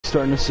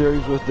starting a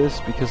series with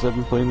this because I've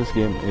been playing this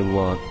game a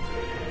lot,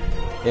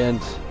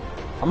 and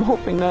I'm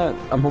hoping that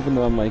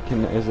my mic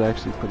is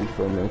actually pretty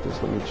firm like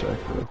this. Let me check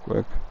real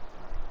quick.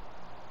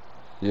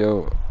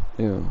 Yo.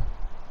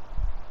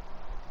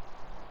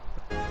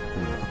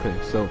 Okay,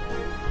 so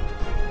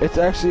it's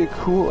actually a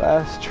cool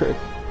ass trick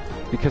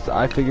because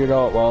I figured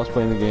out while I was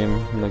playing the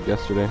game like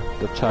yesterday.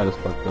 The chat is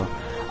fucked though.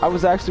 I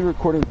was actually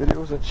recording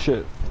videos and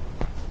shit.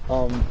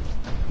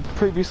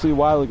 Previously a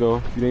while ago,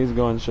 a few days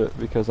ago and shit,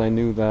 because I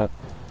knew that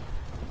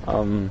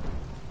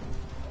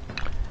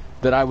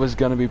that I was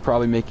gonna be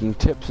probably making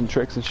tips and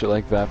tricks and shit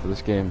like that for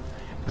this game.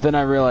 But then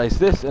I realized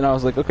this, and I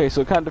was like, okay,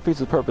 so it kind of defeats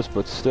the purpose,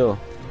 but still.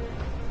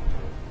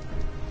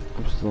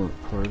 I'm still at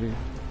the party.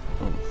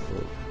 Oh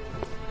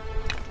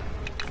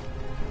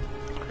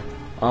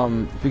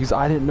fuck. Because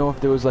I didn't know if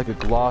there was like a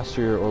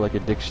glossary or like a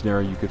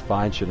dictionary you could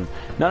find shit in.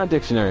 Not a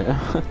dictionary.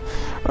 I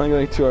only got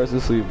like 2 hours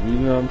of sleep. You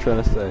know what I'm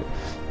trying to say.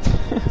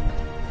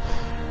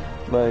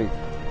 Like,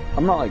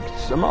 I'm not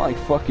like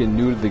fucking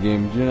new to the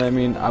game. Do you know what I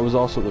mean? I was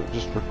also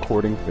just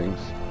recording things,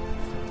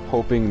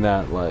 hoping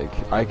that like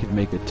I could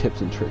make a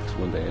tips and tricks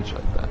one day and shit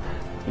like that.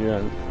 Yeah.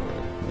 Let me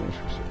just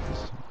reset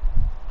this.